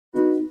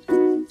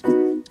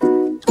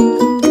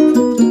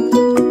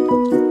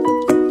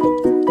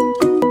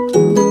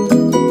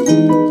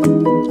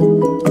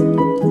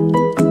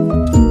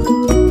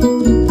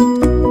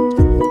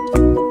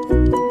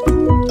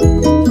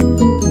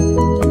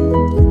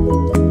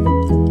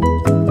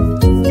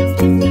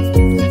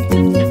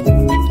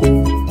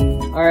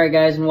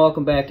and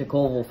welcome back to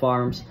Colville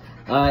Farms.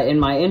 In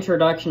my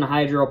introduction to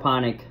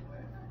hydroponic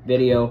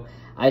video,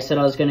 I said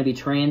I was going to be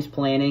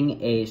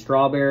transplanting a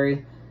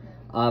strawberry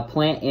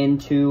plant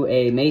into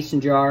a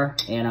mason jar,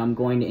 and I'm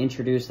going to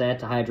introduce that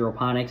to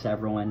hydroponics.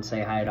 Everyone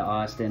say hi to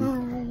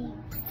Austin.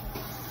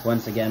 Hi.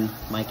 Once again,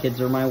 my kids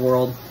are my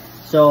world.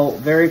 So,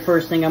 very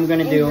first thing I'm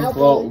going to do,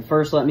 well,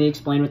 first let me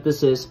explain what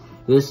this is.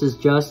 This is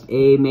just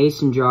a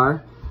mason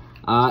jar,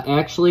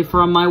 actually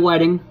from my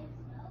wedding.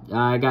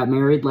 I got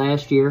married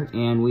last year,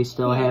 and we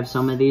still have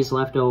some of these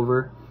left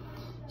over.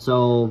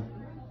 So,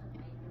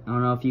 I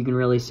don't know if you can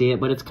really see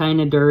it, but it's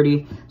kind of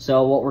dirty.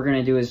 So, what we're going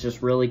to do is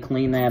just really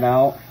clean that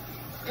out.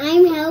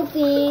 I'm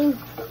helping.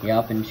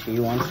 Yep, and she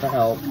wants to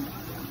help.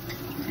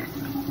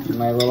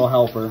 My little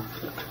helper.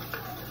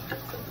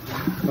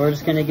 We're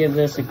just going to give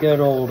this a good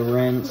old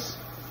rinse.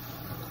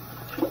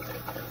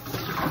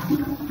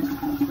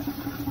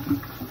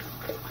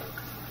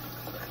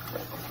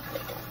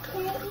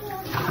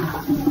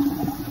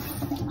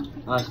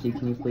 Austin,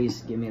 can you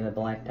please give me the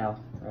black towel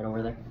right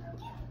over there?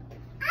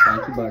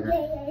 Thank you,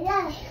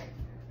 bugger.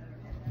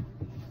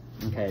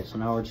 Okay, so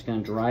now we're just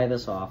going to dry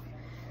this off.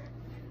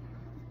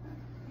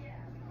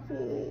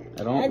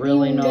 I don't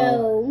really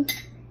know.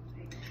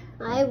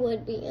 I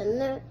would be in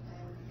there.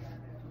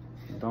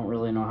 I don't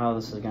really know how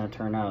this is going to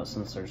turn out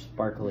since there's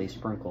sparkly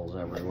sprinkles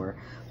everywhere.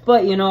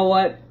 But you know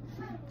what?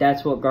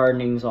 That's what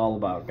gardening's all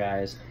about,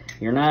 guys.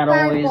 You're not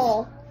always...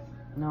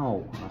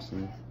 No,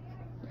 Austin.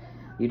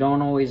 You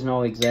don't always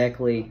know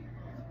exactly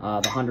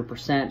the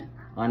 100%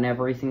 on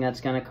everything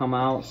that's going to come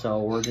out, so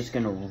we're just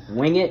going to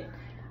wing it.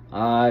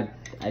 I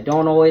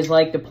don't always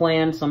like to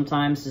plan.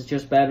 Sometimes it's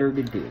just better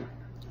to do.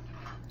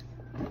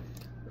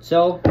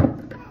 So,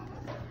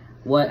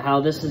 how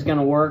this is going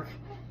to work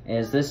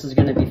is this is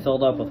going to be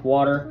filled up with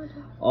water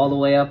all the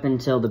way up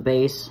until the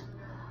base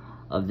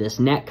of this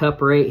net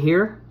cup right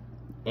here,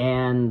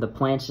 and the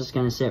plant's just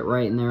going to sit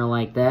right in there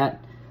like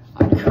that.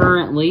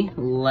 Currently,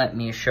 let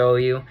me show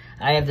you,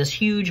 I have this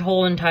huge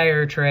whole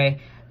entire tray.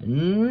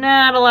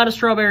 Not a lot of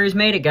strawberries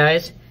made it,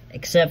 guys,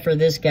 except for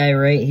this guy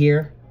right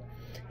here.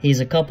 He's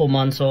a couple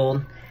months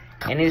old,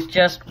 and he's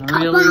just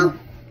really...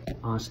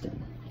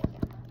 Austin.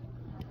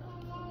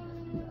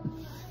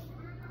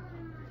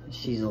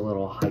 She's a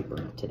little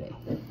hyper today.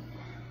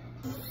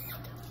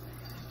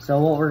 So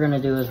what we're going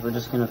to do is we're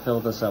just going to fill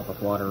this up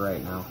with water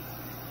right now,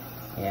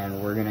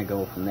 and we're going to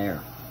go from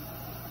there.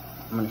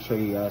 I'm going to show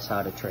you guys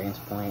how to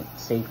transplant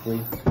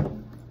safely.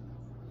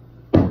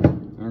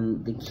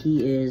 And the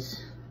key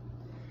is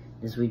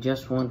we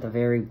just want the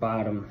very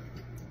bottom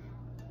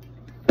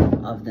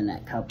of the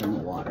net cup in the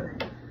water.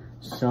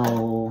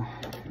 So,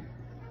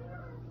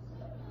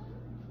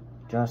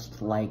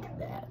 just like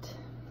that.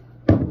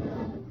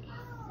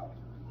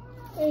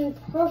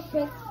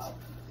 Perfect.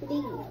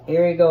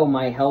 Here you go,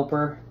 my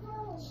helper.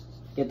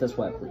 Get this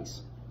wet,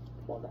 please.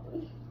 Hold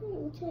on.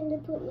 I'm trying to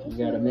put my...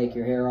 You gotta make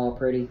your hair all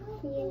pretty?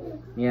 Yeah.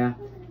 Yeah.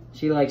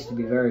 She likes to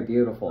be very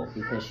beautiful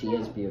because she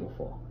is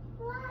beautiful.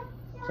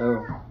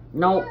 So,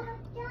 nope.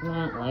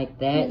 Not like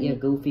that, you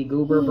goofy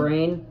goober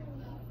brain.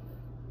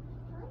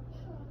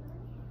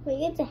 We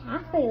get to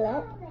halfway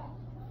up.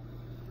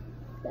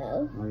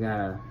 So. We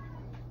gotta...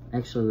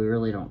 Actually, we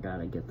really don't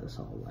gotta get this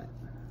all wet,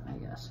 I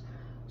guess.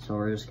 So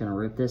we're just gonna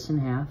rip this in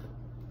half.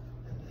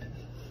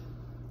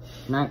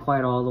 Not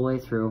quite all the way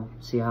through.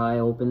 See how I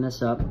open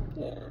this up?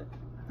 Yeah.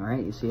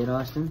 Alright, you see it,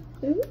 Austin?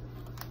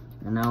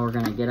 Mm-hmm. And now we're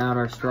gonna get out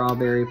our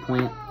strawberry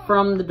plant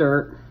from the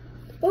dirt.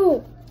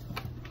 Oh.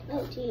 Oh,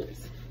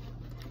 jeez.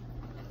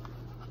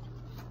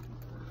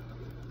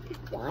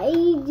 Why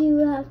do you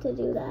have to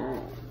do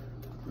that?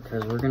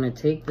 Because we're gonna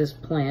take this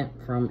plant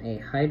from a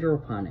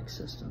hydroponic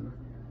system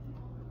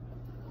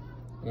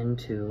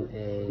into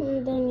a...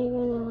 And then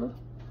you're gonna...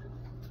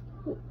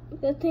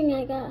 Good thing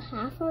I got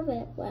half of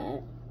it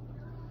wet.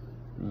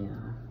 Yeah.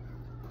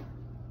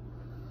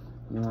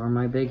 You are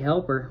my big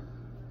helper.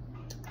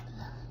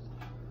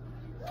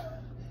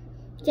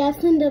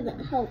 Justin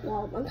doesn't help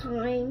all the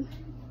time.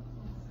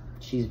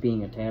 She's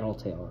being a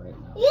tattletale right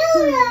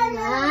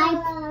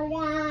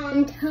now.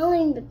 I'm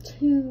telling the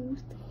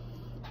truth.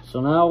 So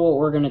now what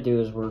we're going to do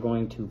is we're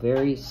going to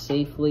very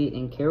safely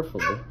and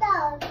carefully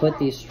put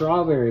these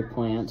strawberry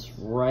plants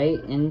right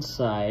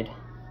inside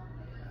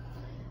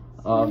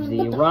of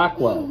the rock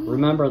well.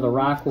 Remember, the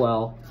rock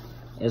well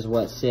is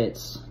what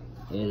sits,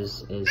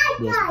 is this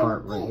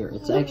part right here.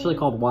 It's actually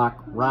called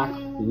rock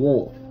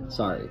wool.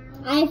 Sorry.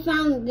 I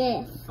found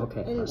this.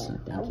 Okay,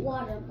 Austin, thank you.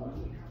 Water bottle.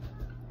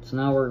 So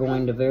now we're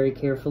going to very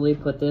carefully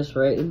put this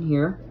right in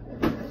here.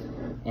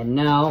 And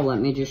now let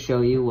me just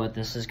show you what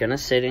this is going to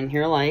sit in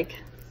here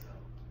like.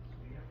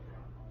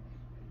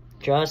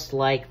 Just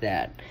like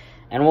that.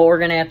 And what we're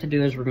going to have to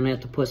do is we're going to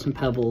have to put some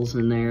pebbles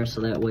in there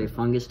so that way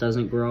fungus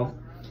doesn't grow.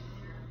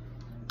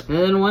 And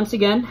then once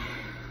again,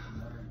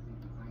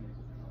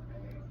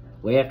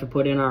 we have to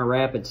put in our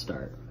rapid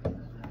start.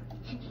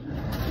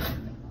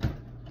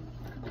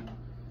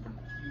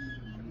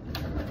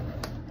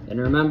 And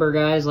remember,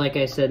 guys, like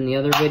I said in the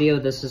other video,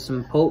 this is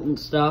some potent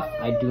stuff.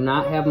 I do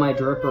not have my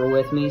dripper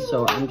with me,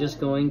 so I'm just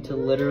going to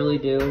literally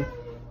do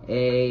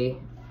a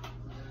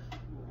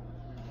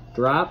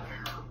drop,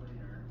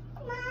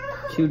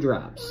 2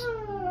 drops.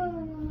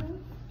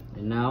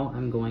 And now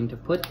I'm going to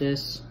put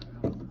this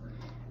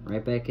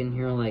right back in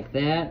here like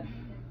that.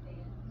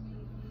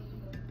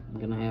 I'm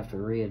gonna have to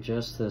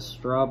readjust this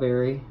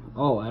strawberry.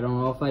 Oh, I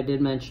don't know if I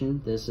did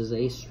mention, this is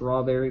a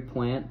strawberry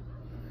plant.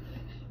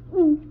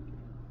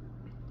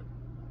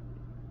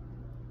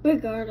 We're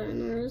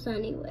gardeners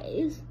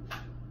anyways.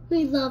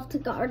 We love to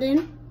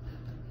garden.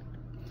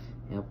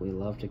 Yep, we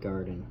love to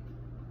garden.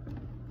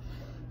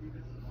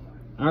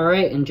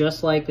 Alright, and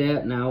just like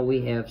that, now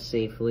we have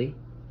safely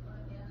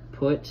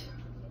put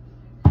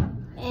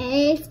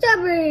a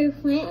strawberry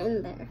plant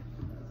in there.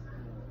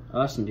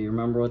 Austin, do you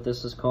remember what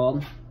this is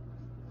called?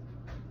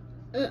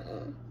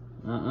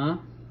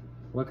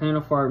 What kind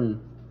of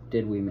farm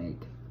did we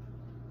make?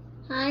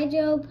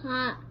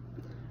 Hydroponics.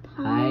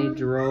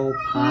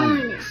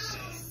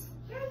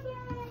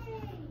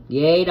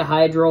 Yay to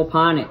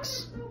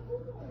hydroponics.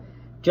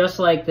 Just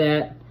like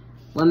that.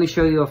 Let me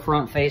show you a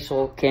front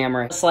facial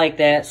camera. Just like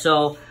that.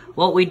 So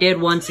what we did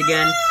once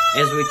again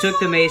is we took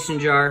the mason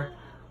jar,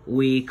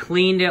 we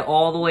cleaned it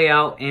all the way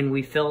out, and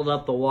we filled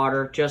up the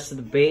water just to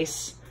the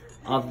base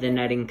of the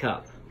netting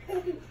cup.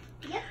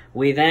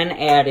 We then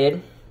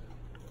added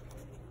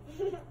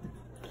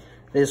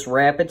this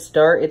rapid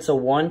start. It's a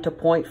 1 to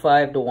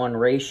 0.5 to 1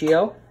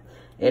 ratio.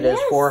 It is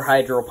for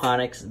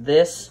hydroponics.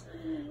 This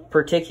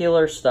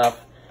particular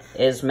stuff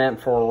is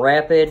meant for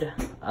rapid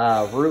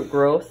root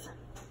growth,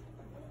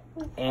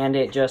 and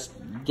it just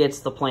gets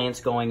the plants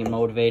going and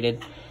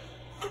motivated.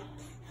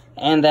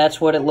 And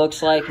that's what it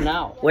looks like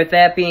now. With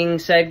that being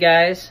said,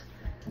 guys,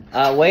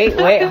 wait,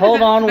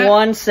 hold on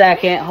 1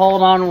 second.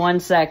 Hold on 1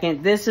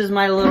 second. This is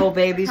my little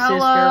baby sister,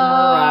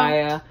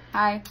 Mariah.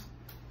 Hi.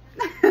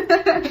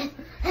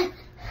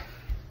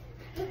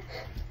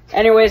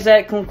 Anyways,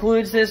 that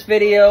concludes this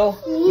video.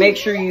 Make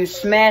sure you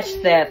smash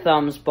that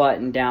thumbs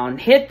button down.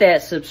 Hit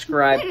that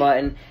subscribe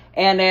button.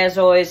 And as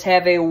always,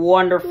 have a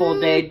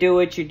wonderful day. Do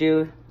what you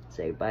do.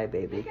 Say bye,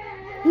 baby.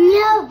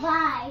 No,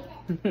 bye.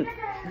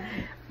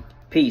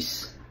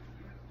 Peace.